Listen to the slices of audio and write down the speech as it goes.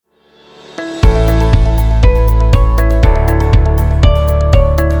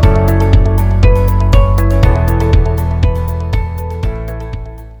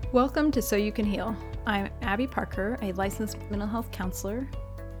to So You Can Heal. I'm Abby Parker, a licensed mental health counselor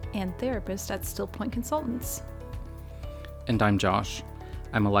and therapist at Still Point Consultants. And I'm Josh.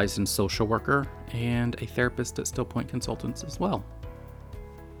 I'm a licensed social worker and a therapist at Still Point Consultants as well.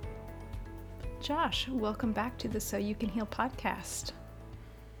 Josh, welcome back to the So You Can Heal podcast.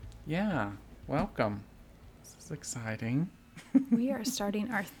 Yeah, welcome. This is exciting. We are starting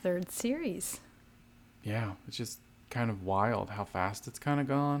our third series. Yeah, it's just kind of wild how fast it's kind of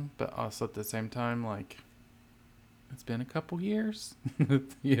gone, but also at the same time, like, it's been a couple years.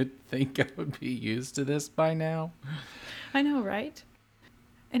 You'd think I would be used to this by now. I know, right?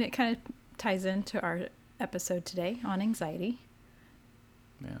 And it kind of ties into our episode today on anxiety.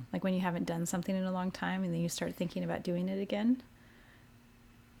 Yeah. Like when you haven't done something in a long time and then you start thinking about doing it again.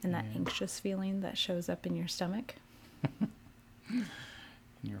 And that anxious feeling that shows up in your stomach.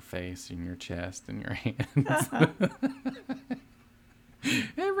 In your face, in your chest, in your hands.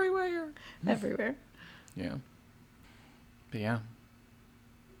 Everywhere. Yeah. But yeah.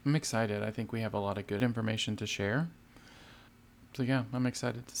 I'm excited. I think we have a lot of good information to share. So yeah, I'm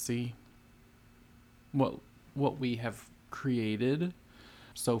excited to see what we have created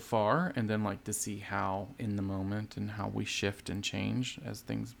so far, and then like to see how in the moment and how we shift and change as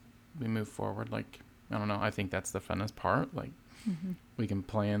we move forward. Like, I don't know, I think that's the funnest part. Like, we can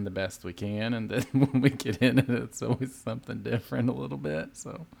plan the best we can, and then when we get in it, it's always something different a little bit.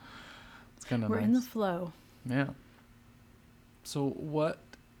 So it's kind of nice. We're in the flow. Yeah. So what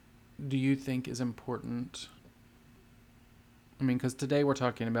do you think is important? I mean, because today we're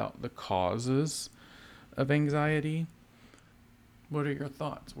talking about the causes of anxiety. What are your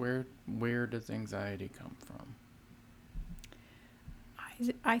thoughts? Where does anxiety come from?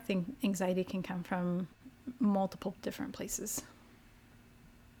 I think anxiety can come from multiple different places.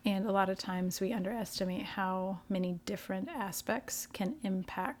 And a lot of times we underestimate how many different aspects can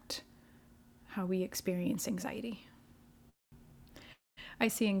impact how we experience anxiety. I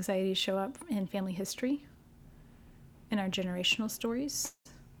see anxiety show up in family history, in our generational stories.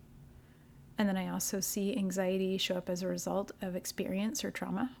 And then I also see anxiety show up as a result of experience or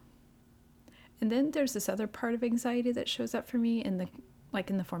trauma. And then there's this other part of anxiety that shows up for me in the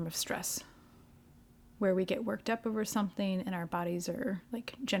form of stress, where we get worked up over something and our bodies are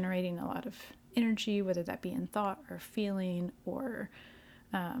like generating a lot of energy, whether that be in thought or feeling or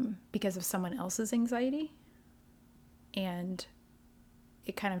because of someone else's anxiety. And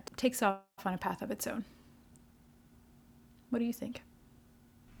it kind of takes off on a path of its own. What do you think?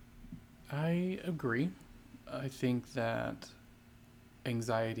 I agree. I think that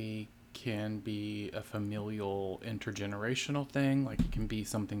anxiety can be a familial intergenerational thing. Like, it can be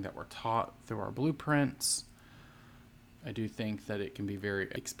something that we're taught through our blueprints. I do think that it can be very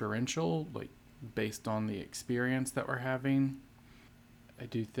experiential, like based on the experience that we're having. I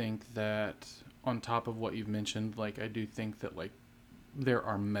do think that on top of what you've mentioned, like, I do think that like there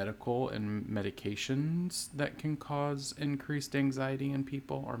are medical and medications that can cause increased anxiety in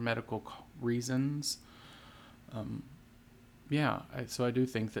people, or medical reasons. So I do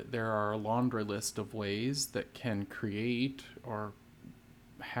think that there are a laundry list of ways that can create or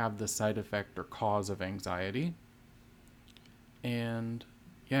have the side effect or cause of anxiety. And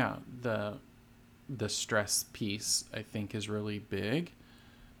yeah, the stress piece, I think, is really big.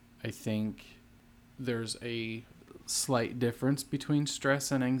 I think there's a slight difference between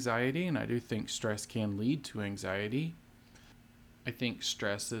stress and anxiety, and I do think stress can lead to anxiety. I think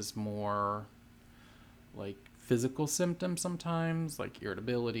stress is more like physical symptoms sometimes, like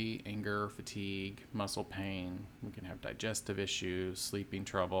irritability, anger, fatigue, muscle pain. We can have digestive issues, sleeping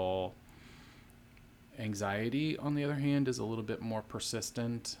trouble. Anxiety, on the other hand, is a little bit more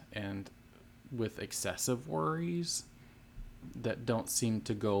persistent and with excessive worries that don't seem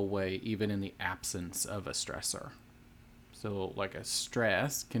to go away even in the absence of a stressor. So like a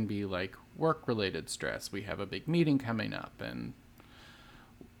stress can be like work-related stress. We have a big meeting coming up and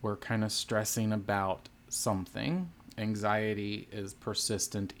we're kind of stressing about something. Anxiety is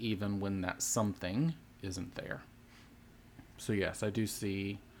persistent even when that something isn't there. So yes, I do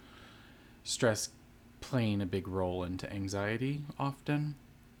see stress playing a big role into anxiety often.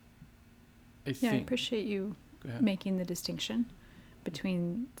 I appreciate you making the distinction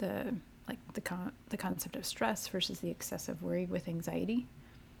between the concept of stress versus the excessive worry with anxiety.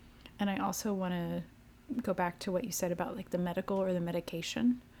 And I also want to go back to what you said about like the medical or the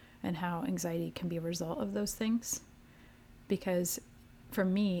medication and how anxiety can be a result of those things. Because for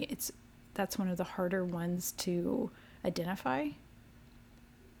me, that's one of the harder ones to identify,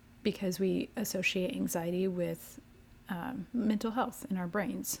 because we associate anxiety with mental health in our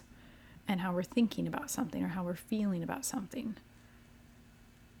brains and how we're thinking about something or how we're feeling about something.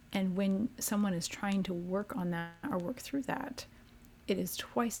 And when someone is trying to work on that or work through that, it is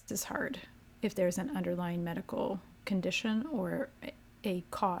twice as hard if there's an underlying medical condition or a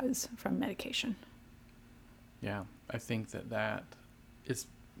cause from medication. Yeah, I think that is,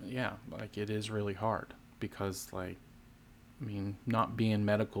 yeah, like it is really hard because, like, I mean, not being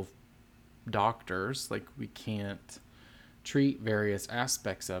medical doctors, like, we can't treat various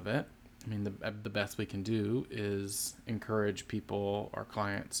aspects of it. I mean, the best we can do is encourage people, our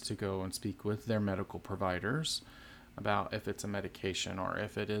clients, to go and speak with their medical providers about if it's a medication or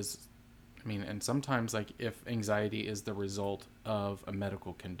if it is, I mean, and sometimes, like, if anxiety is the result of a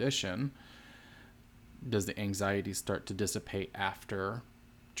medical condition, does the anxiety start to dissipate after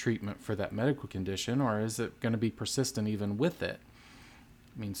treatment for that medical condition, or is it going to be persistent even with it?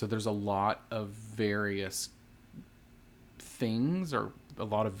 I mean, so there's a lot of various things or a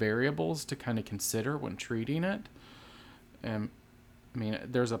lot of variables to kind of consider when treating it. And I mean,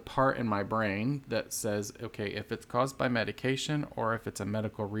 there's a part in my brain that says, okay, if it's caused by medication or if it's a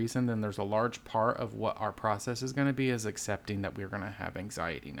medical reason, then there's a large part of what our process is going to be is accepting that we're going to have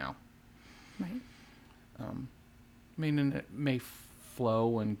anxiety now. Right. I mean, and it may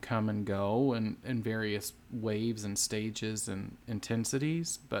flow and come and go in various waves and stages and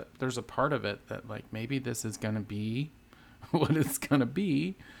intensities, but there's a part of it that, like, maybe this is going to be what it's going to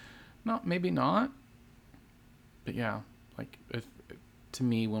be. Not, maybe not. But yeah, like, if, to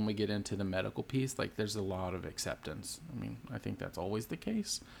me, when we get into the medical piece, like, there's a lot of acceptance. I mean, I think that's always the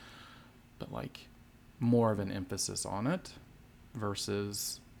case, but, like, more of an emphasis on it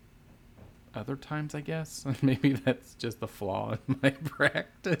versus other times, I guess. Maybe that's just a flaw in my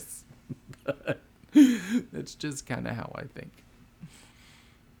practice, but it's just kind of how I think.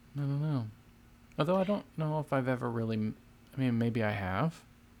 I don't know. Although I don't know if I've ever really, I mean, maybe I have,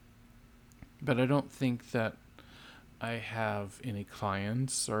 but I don't think that I have any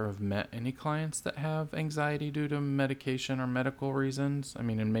clients or have met any clients that have anxiety due to medication or medical reasons. I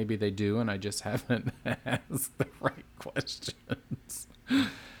mean, and maybe they do, and I just haven't asked the right questions.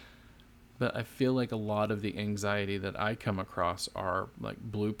 But I feel like a lot of the anxiety that I come across are, like,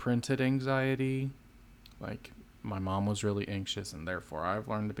 blueprinted anxiety. Like, my mom was really anxious, and therefore I've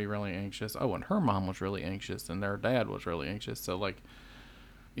learned to be really anxious. Oh, and her mom was really anxious, and their dad was really anxious. So, like,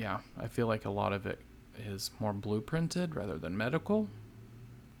 yeah, I feel like a lot of it is more blueprinted rather than medical.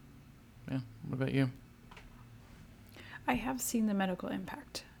 Yeah, what about you? I have seen the medical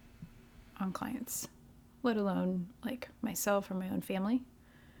impact on clients, let alone, like, myself or my own family.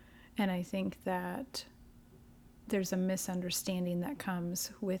 And I think that there's a misunderstanding that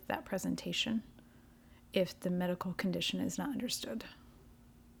comes with that presentation if the medical condition is not understood,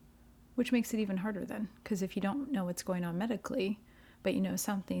 which makes it even harder then, because if you don't know what's going on medically, but you know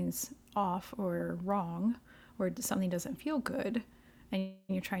something's off or wrong or something doesn't feel good, and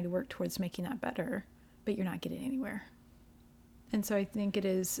you're trying to work towards making that better, but you're not getting anywhere. And so I think it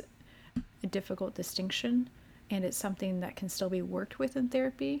is a difficult distinction, and it's something that can still be worked with in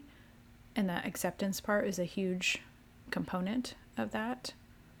therapy. And that acceptance part is a huge component of that.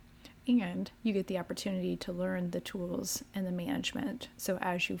 And you get the opportunity to learn the tools and the management. So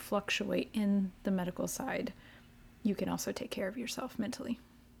as you fluctuate in the medical side, you can also take care of yourself mentally.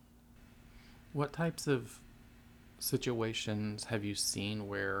 What types of situations have you seen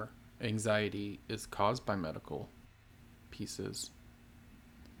where anxiety is caused by medical pieces?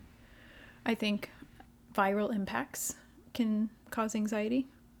 I think viral impacts can cause anxiety.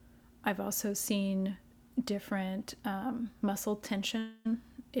 I've also seen different muscle tension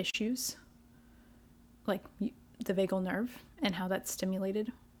issues, like the vagal nerve and how that's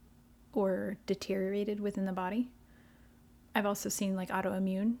stimulated or deteriorated within the body. I've also seen, like,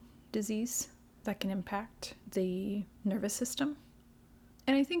 autoimmune disease that can impact the nervous system.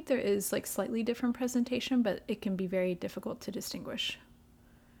 And I think there is, like, slightly different presentation, but it can be very difficult to distinguish.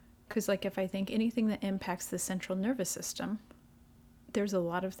 Because, like, if I think anything that impacts the central nervous system, there's a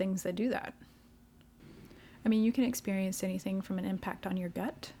lot of things that do that. I mean, you can experience anything from an impact on your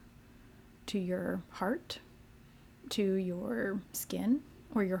gut to your heart to your skin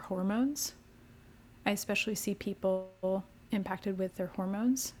or your hormones. I especially see people impacted with their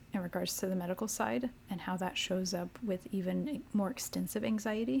hormones in regards to the medical side and how that shows up with even more extensive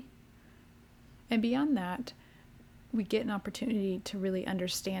anxiety. And beyond that, we get an opportunity to really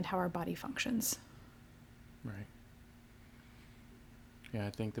understand how our body functions. Right. Yeah, I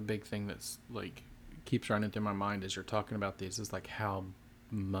think the big thing that's, like, keeps running through my mind as you're talking about these is, like, how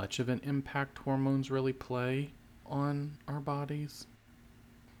much of an impact hormones really play on our bodies.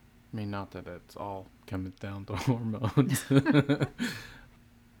 I mean, not that it's all coming down to hormones.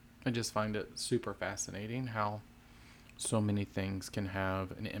 I just find it super fascinating how so many things can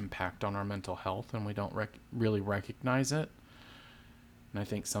have an impact on our mental health and we don't really recognize it. And I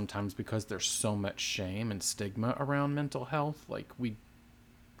think sometimes because there's so much shame and stigma around mental health, like we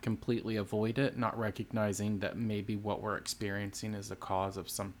completely avoid it, not recognizing that maybe what we're experiencing is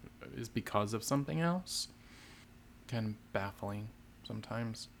because of something else. Kind of baffling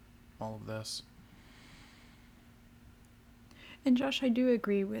sometimes, all of this. And Josh, I do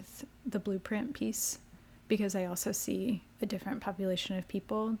agree with the blueprint piece, because I also see a different population of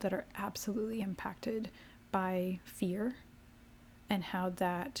people that are absolutely impacted by fear and how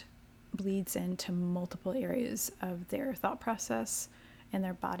that bleeds into multiple areas of their thought process and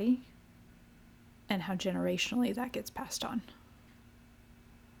their body, and how generationally that gets passed on.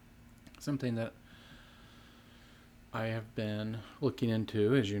 Something that I have been looking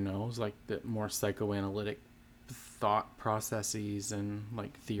into, as you know, is like the more psychoanalytic thought processes and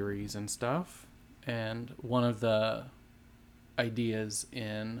like theories and stuff. And one of the ideas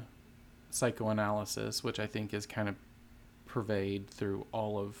in psychoanalysis, which I think is kind of pervade through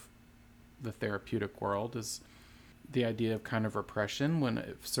all of the therapeutic world, is the idea of kind of repression. When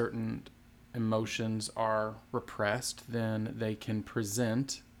if certain emotions are repressed, then they can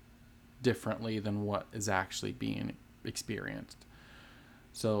present differently than what is actually being experienced.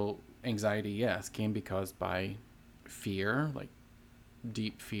 So anxiety, yes, can be caused by fear, like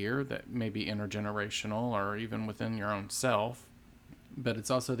deep fear that may be intergenerational or even within your own self. But it's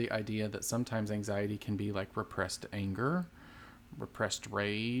also the idea that sometimes anxiety can be like repressed anger, repressed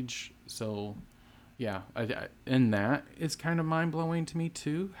rage. So yeah, and that is kind of mind-blowing to me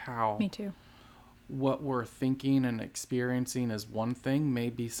too, how Me too. what we're thinking and experiencing as one thing may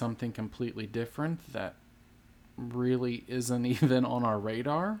be something completely different that really isn't even on our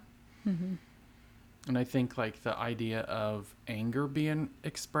radar. Mm-hmm. And I think like the idea of anger being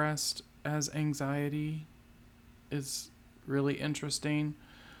expressed as anxiety is really interesting.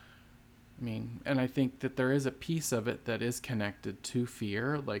 I mean, and I think that there is a piece of it that is connected to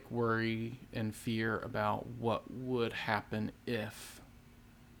fear, like worry and fear about what would happen if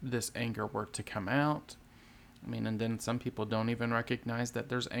this anger were to come out. I mean, and then some people don't even recognize that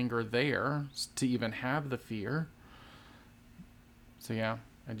there's anger there to even have the fear. So yeah,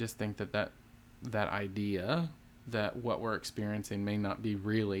 I just think that idea that what we're experiencing may not be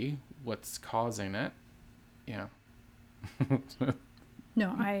really what's causing it. Yeah.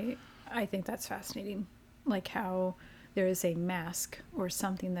 No, I think that's fascinating. Like how there is a mask or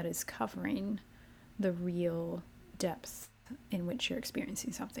something that is covering the real depth in which you're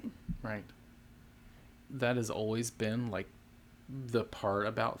experiencing something. Right. That has always been like the part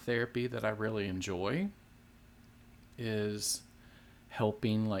about therapy that I really enjoy, is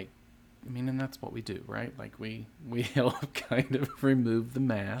helping, like, I mean, and that's what we do, right? Like we help kind of remove the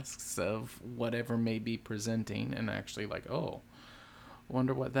masks of whatever may be presenting and actually like, oh,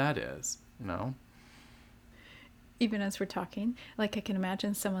 wonder what that is, you know? Even as we're talking, like I can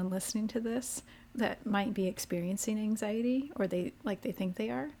imagine someone listening to this that might be experiencing anxiety, or they think they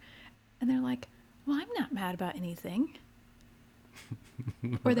are, and they're like, well, I'm not mad about anything.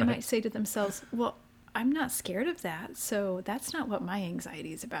 Or they might say to themselves, well, I'm not scared of that, so that's not what my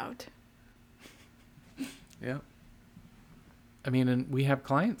anxiety is about. Yeah. I mean, and we have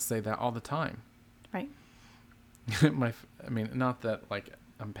clients say that all the time. Right. I mean, not that like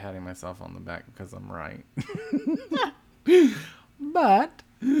I'm patting myself on the back because I'm right. But,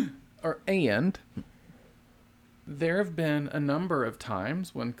 and there have been a number of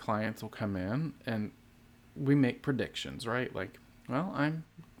times when clients will come in and we make predictions, right? Like, well, I'm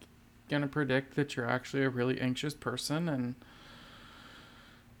going to predict that you're actually a really anxious person, and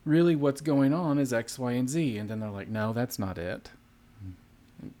really what's going on is X, Y, and Z. And then they're like, no, that's not it.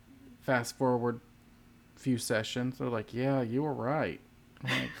 Fast forward a few sessions, they're like, yeah, you were right. I'm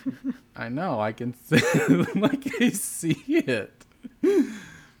like, I know, I can see, like, I see it.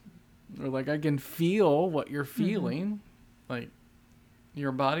 Or like, I can feel what you're feeling. Mm-hmm. Like,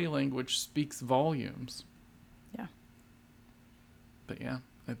 your body language speaks volumes. Yeah. But yeah,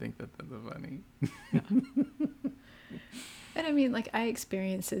 I think that's funny. Yeah. And I mean, like, I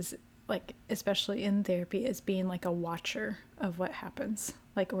experiences, like, especially in therapy, as being like a watcher of what happens,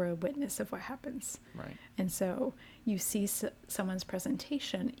 like, or a witness of what happens. Right. And so you see someone's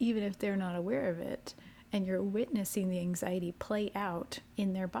presentation, even if they're not aware of it, and you're witnessing the anxiety play out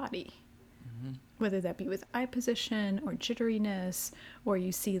in their body. Mm-hmm. Whether that be with eye position or jitteriness, or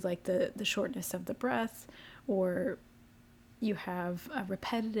you see like the shortness of the breath, or you have a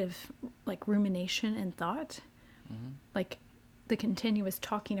repetitive like rumination and thought. Mm-hmm. Like the continuous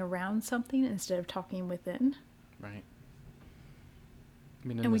talking around something instead of talking within. Right. I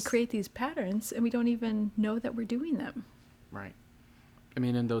mean, And we create these patterns and we don't even know that we're doing them. Right. I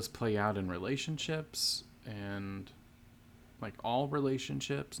mean, and those play out in relationships and like all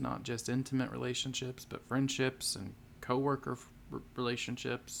relationships, not just intimate relationships, but friendships and coworker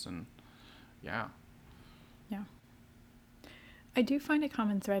relationships. And yeah. Yeah. I do find a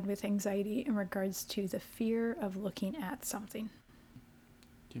common thread with anxiety in regards to the fear of looking at something.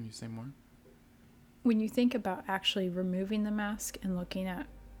 Can you say more? When you think about actually removing the mask and looking at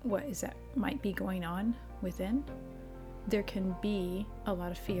what is that might be going on within, there can be a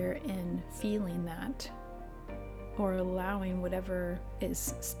lot of fear in feeling that or allowing whatever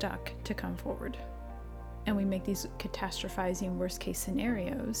is stuck to come forward. And we make these catastrophizing worst case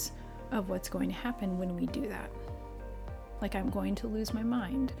scenarios of what's going to happen when we do that. Like, I'm going to lose my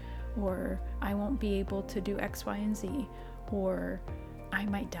mind, or I won't be able to do X, Y, and Z, or I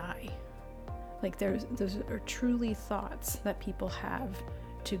might die. Like, those are truly thoughts that people have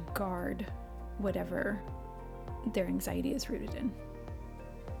to guard whatever their anxiety is rooted in.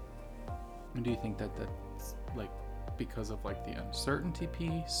 And do you think that that's like because of like the uncertainty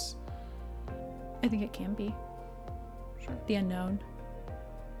piece? I think it can be. Sure. The unknown,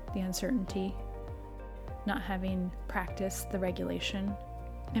 the uncertainty, not having practiced the regulation,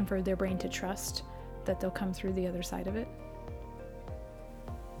 and for their brain to trust that they'll come through the other side of it.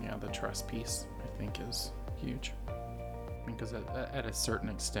 Yeah, the trust piece, I think, is huge. Because at a certain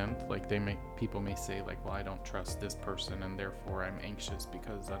extent, like people may say like, well, I don't trust this person and therefore I'm anxious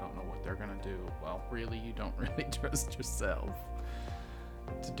because I don't know what they're gonna do. Well, really, you don't really trust yourself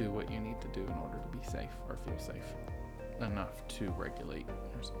to do what you need to do in order to be safe or feel safe enough to regulate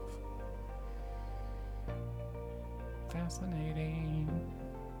yourself. Fascinating.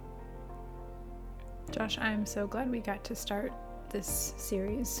 Josh, I'm so glad we got to start this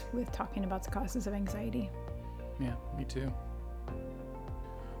series with talking about the causes of anxiety. Yeah, me too.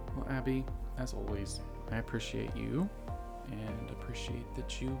 Well, Abby, as always, I appreciate you and appreciate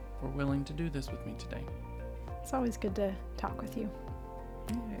that you were willing to do this with me today. It's always good to talk with you.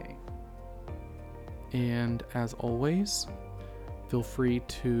 Yay. And as always, feel free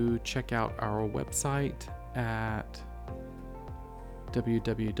to check out our website at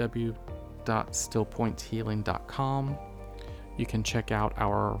www.stillpointhealing.com. You can check out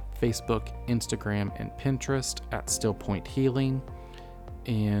our Facebook, Instagram, and Pinterest at Still Point Healing.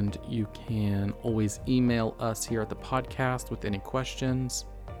 And you can always email us here at the podcast with any questions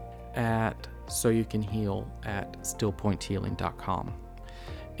at soyoucanheal@stillpointhealing.com.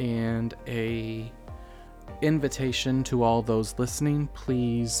 And a invitation to all those listening,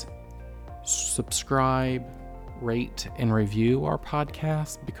 please subscribe, rate, and review our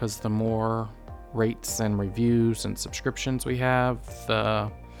podcast, because the more rates and reviews and subscriptions we have, the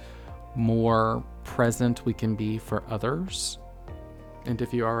more present we can be for others. And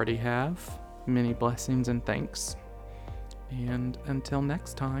if you already have, many blessings and thanks. And until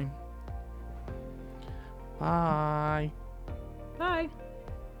next time, bye. Bye.